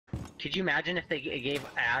Could you imagine if they gave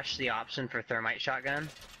Ash the option for thermite shotgun?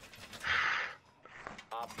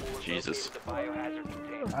 Jesus.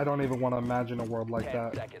 I don't even want to imagine a world like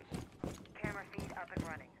that. Seconds. Camera feed up and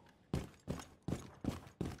running.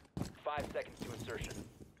 5 seconds to insertion.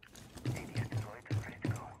 ADS deployed and ready to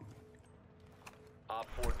go. Op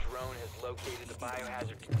 4 drone has located the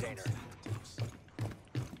biohazard container.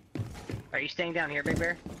 Are you staying down here, Big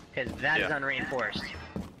Bear? Because that is unreinforced.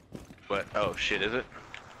 What? Oh shit, is it?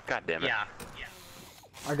 God damn it. Yeah.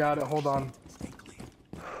 I got it, hold on.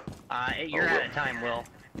 You're out of time, Will.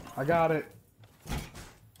 I got it.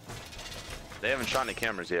 They haven't shot any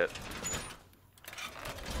cameras yet.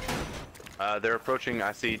 They're approaching,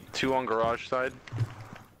 I see 2 on garage side.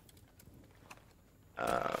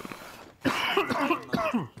 I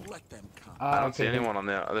don't see anyone on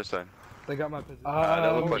the other side. They got my position.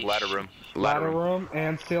 That looked like ladder room. Ladder room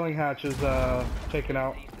and ceiling hatch is taken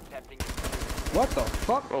out. What the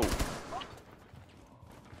fuck? Oh.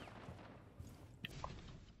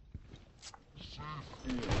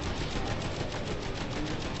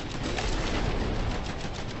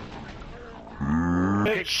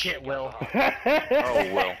 Good shit, Will. Oh,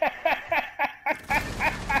 Will.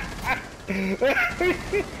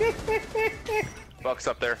 Buck's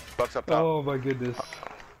up there. Buck's up top. Oh my goodness.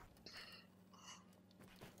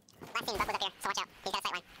 Last team, Buck was up here, so watch out. He's got a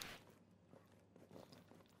sight line.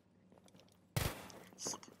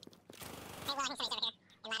 Shit. Hey, Will, I think somebody's over here.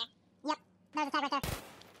 In ladder. Yep, there's a tag right there.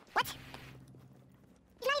 What?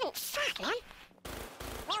 You're not even. Fuck, man.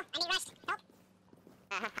 Will, I need rest. Help.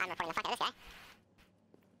 I'm reporting the fuck out of this guy.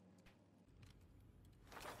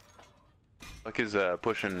 Buck is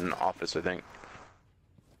pushing office, I think.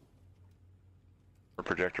 Or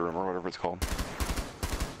projector room, or whatever it's called.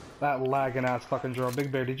 That lagging ass fucking drone.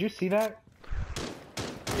 Big Bear, did you see that?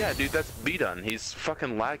 Yeah, dude, that's B-Done. He's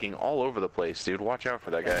fucking lagging all over the place, dude. Watch out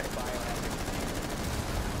for that guy.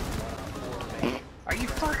 Are you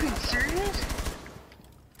fucking serious?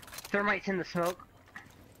 Thermite's in the smoke.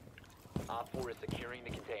 Op 4 is securing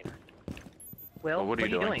the container. Will, Well, what are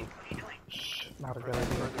you doing? Shh, not a good idea.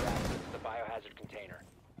 Further access to the biohazard container.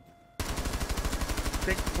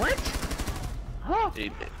 What? Oh,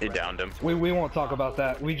 He downed him. We won't talk about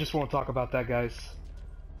that. We just won't talk about that, guys.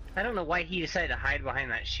 I don't know why he decided to hide behind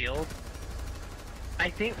that shield.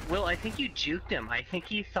 Will, I think you juked him. I think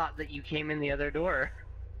he thought that you came in the other door.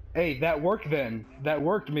 Hey, that worked then. That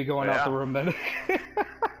worked me going out the room then.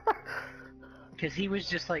 Because he was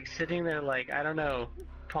just like sitting there like, I don't know,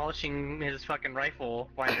 polishing his fucking rifle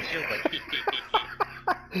behind the shield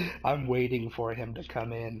like I'm waiting for him to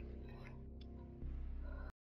come in.